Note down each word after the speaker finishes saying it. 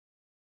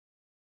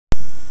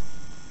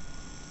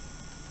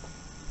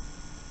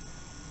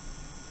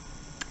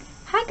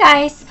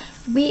guys,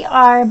 we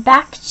are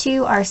back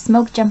to our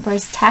Smoke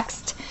Jumpers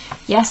text.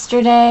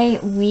 Yesterday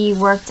we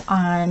worked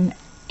on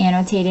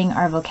annotating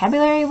our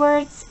vocabulary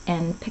words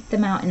and picked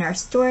them out in our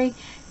story.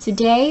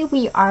 Today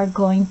we are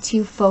going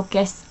to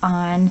focus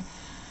on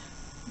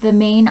the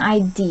main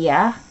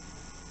idea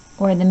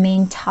or the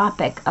main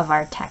topic of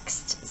our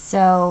text.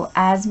 So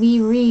as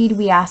we read,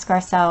 we ask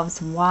ourselves,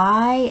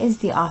 why is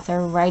the author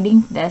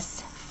writing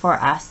this for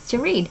us to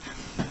read?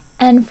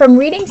 And from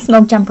reading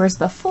Smoke Jumpers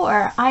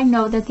before, I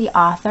know that the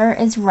author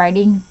is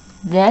writing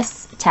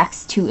this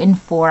text to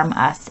inform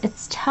us.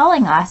 It's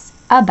telling us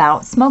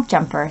about smoke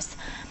jumpers.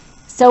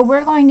 So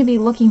we're going to be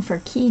looking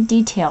for key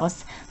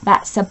details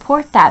that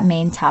support that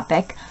main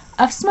topic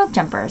of smoke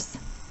jumpers.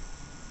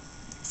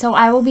 So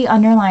I will be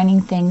underlining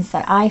things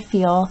that I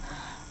feel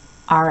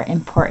are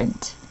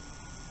important,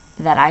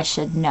 that I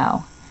should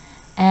know.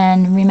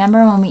 And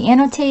remember, when we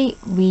annotate,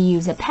 we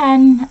use a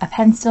pen, a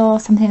pencil,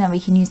 something that we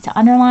can use to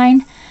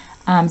underline.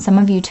 Some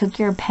of you took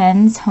your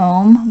pens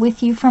home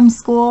with you from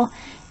school.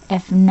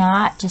 If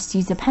not, just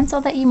use a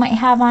pencil that you might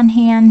have on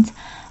hand,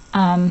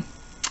 and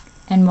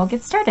we'll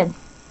get started.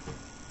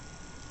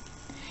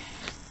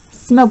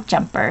 Smoke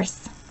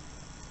jumpers.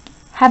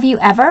 Have you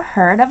ever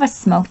heard of a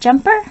smoke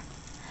jumper?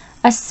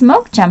 A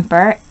smoke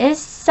jumper is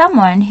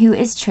someone who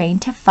is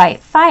trained to fight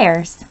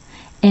fires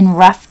in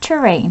rough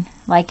terrain,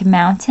 like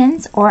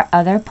mountains or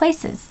other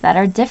places that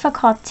are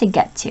difficult to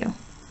get to.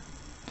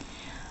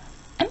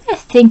 I'm going to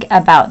think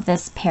about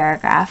this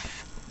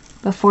paragraph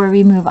before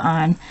we move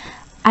on.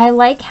 I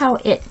like how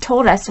it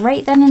told us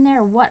right then and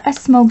there what a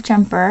smoke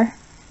jumper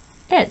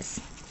is.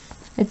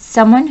 It's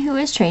someone who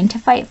is trained to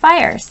fight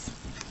fires.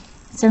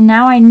 So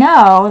now I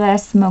know that a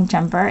smoke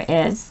jumper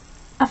is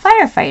a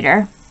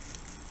firefighter.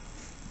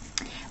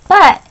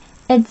 But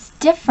it's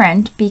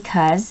different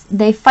because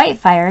they fight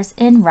fires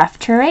in rough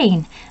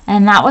terrain.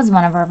 And that was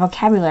one of our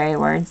vocabulary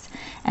words.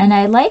 And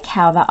I like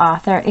how the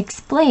author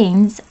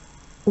explains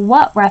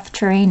what rough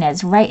terrain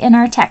is right in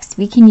our text.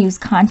 We can use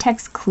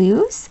context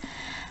clues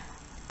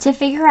to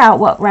figure out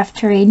what rough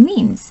terrain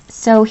means.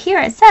 So here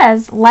it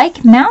says,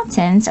 like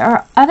mountains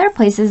or other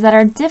places that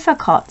are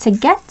difficult to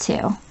get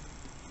to.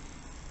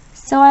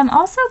 So I'm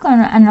also going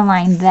to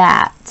underline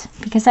that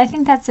because I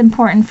think that's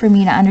important for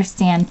me to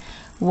understand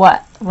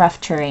what rough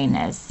terrain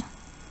is.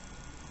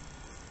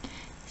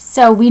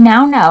 So we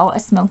now know a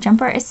smoke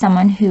jumper is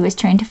someone who is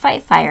trained to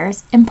fight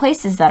fires in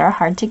places that are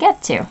hard to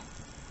get to.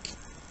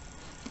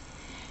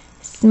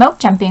 Smoke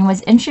jumping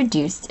was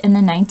introduced in the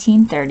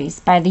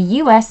 1930s by the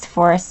U.S.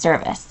 Forest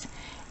Service.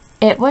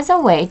 It was a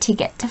way to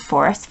get to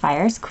forest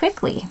fires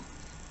quickly.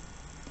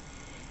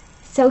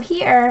 So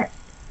here,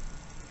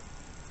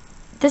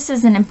 this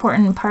is an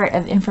important part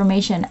of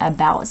information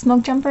about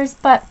smoke jumpers,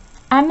 but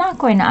I'm not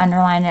going to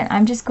underline it.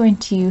 I'm just going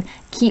to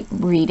keep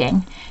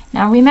reading.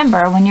 Now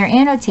remember, when you're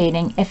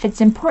annotating, if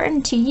it's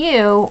important to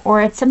you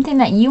or it's something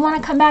that you want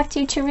to come back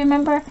to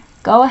remember,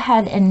 go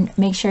ahead and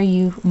make sure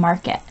you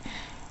mark it.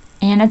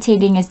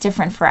 Annotating is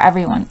different for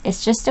everyone.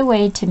 It's just a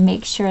way to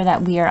make sure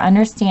that we are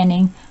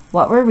understanding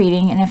what we're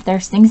reading, and if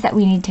there's things that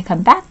we need to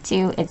come back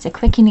to, it's a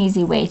quick and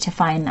easy way to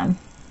find them.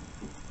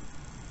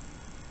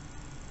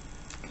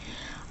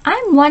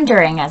 I'm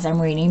wondering as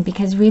I'm reading,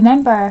 because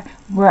remember,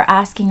 we're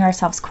asking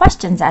ourselves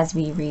questions as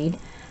we read.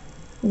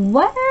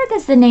 Where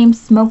does the name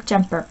smoke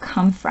jumper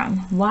come from?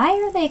 Why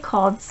are they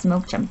called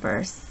smoke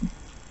jumpers?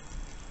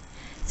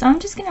 So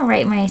I'm just going to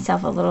write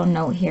myself a little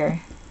note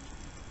here.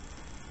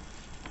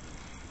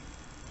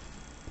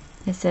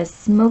 It says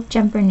smoke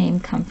jumper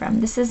name come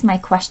from. This is my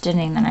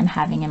questioning that I'm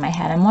having in my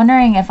head. I'm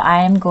wondering if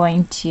I am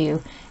going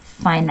to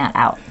find that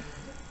out.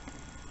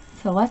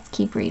 So let's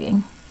keep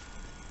reading.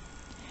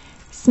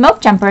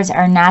 Smoke jumpers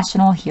are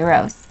national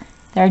heroes.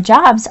 Their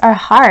jobs are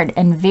hard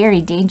and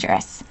very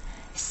dangerous.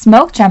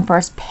 Smoke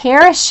jumpers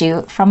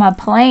parachute from a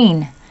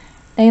plane.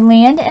 They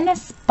land in a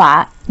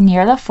spot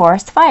near the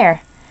forest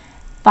fire.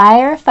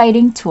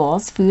 Firefighting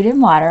tools, food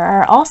and water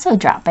are also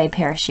dropped by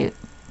parachute.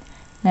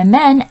 The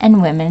men and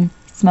women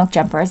smoke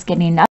jumpers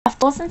get enough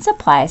tools and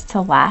supplies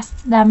to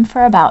last them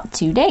for about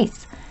 2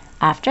 days.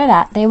 After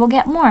that, they will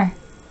get more.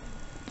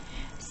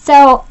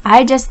 So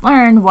I just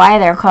learned why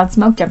they're called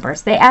smoke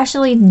jumpers. They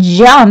actually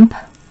jump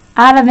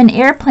out of an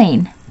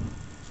airplane.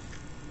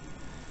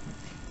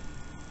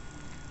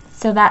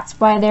 So that's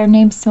why they're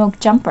named smoke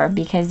jumper,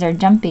 because they're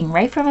jumping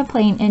right from a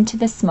plane into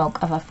the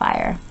smoke of a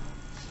fire.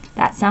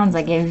 That sounds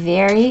like a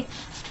very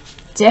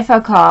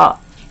difficult,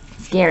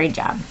 scary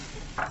job.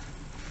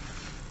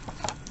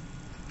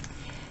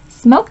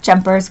 Smoke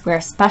jumpers wear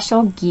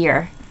special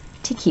gear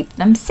to keep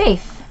them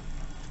safe.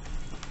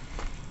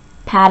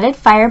 Padded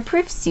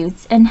fireproof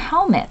suits and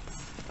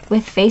helmets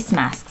with face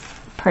masks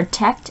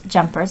protect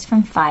jumpers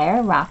from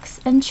fire, rocks,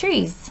 and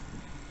trees.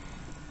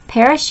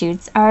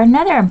 Parachutes are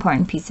another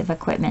important piece of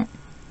equipment.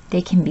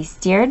 They can be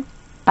steered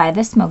by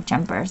the smoke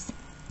jumpers.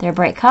 Their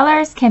bright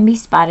colors can be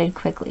spotted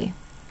quickly.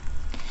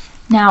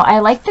 Now, I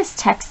like this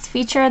text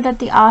feature that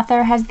the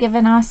author has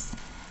given us.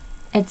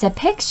 It's a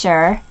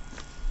picture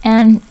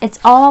and it's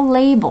all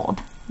labeled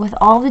with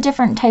all the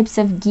different types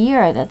of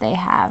gear that they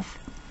have.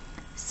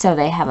 So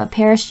they have a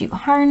parachute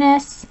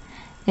harness,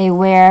 they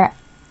wear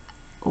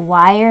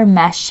wire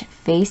mesh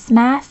face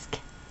mask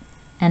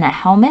and a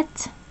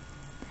helmet.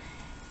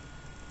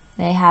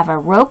 They have a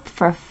rope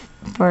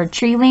for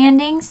tree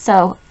landings.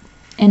 So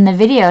in the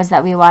videos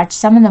that we watched,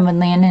 some of them would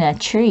land in a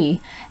tree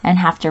and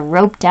have to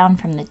rope down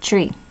from the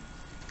tree.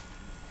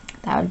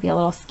 That would be a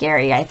little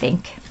scary, I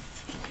think.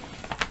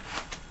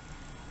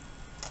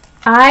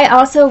 I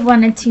also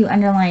wanted to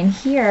underline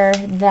here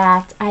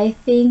that I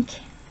think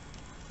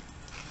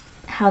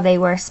how they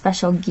wear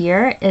special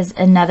gear is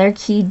another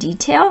key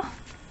detail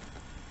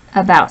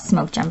about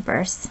smoke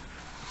jumpers.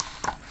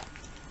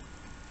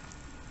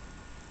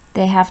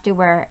 They have to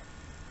wear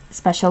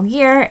special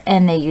gear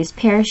and they use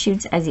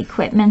parachutes as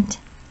equipment.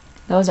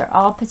 Those are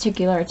all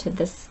particular to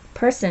this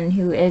person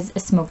who is a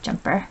smoke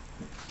jumper.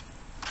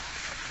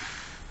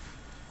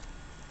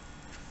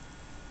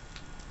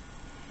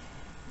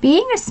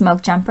 Being a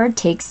smoke jumper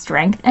takes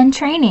strength and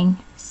training.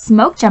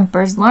 Smoke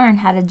jumpers learn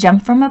how to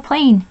jump from a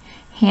plane,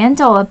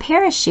 handle a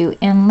parachute,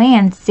 and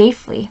land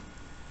safely.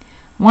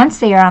 Once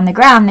they are on the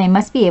ground, they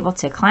must be able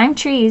to climb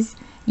trees,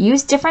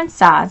 use different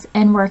saws,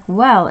 and work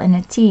well in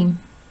a team.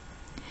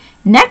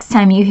 Next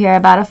time you hear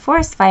about a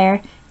forest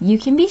fire, you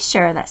can be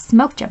sure that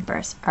smoke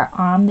jumpers are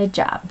on the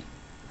job.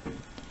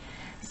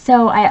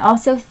 So I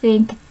also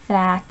think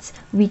that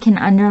we can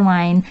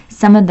underline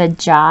some of the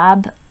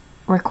job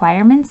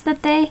requirements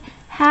that they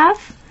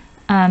have.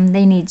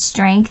 They need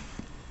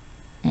strength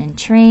and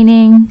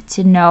training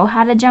to know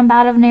how to jump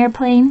out of an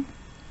airplane.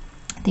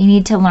 They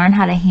need to learn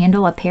how to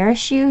handle a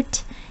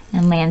parachute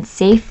and land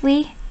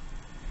safely.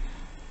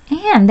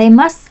 And they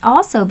must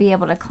also be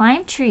able to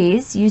climb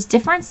trees, use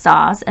different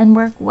saws, and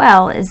work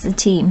well as a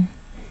team.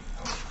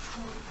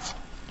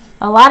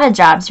 A lot of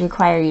jobs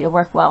require you to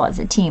work well as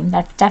a team.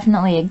 That's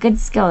definitely a good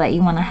skill that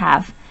you want to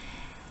have.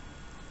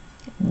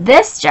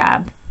 This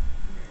job,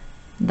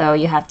 though,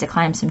 you have to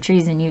climb some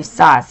trees and use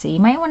saws, so you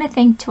might want to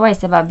think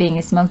twice about being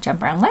a smoke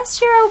jumper unless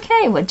you're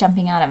okay with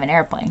jumping out of an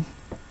airplane.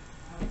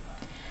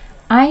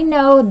 I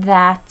know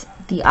that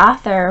the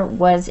author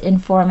was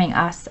informing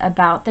us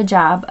about the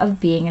job of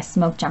being a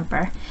smoke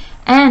jumper,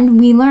 and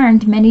we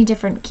learned many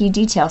different key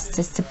details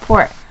to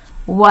support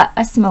what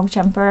a smoke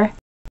jumper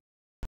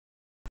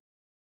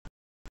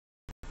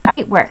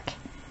might work.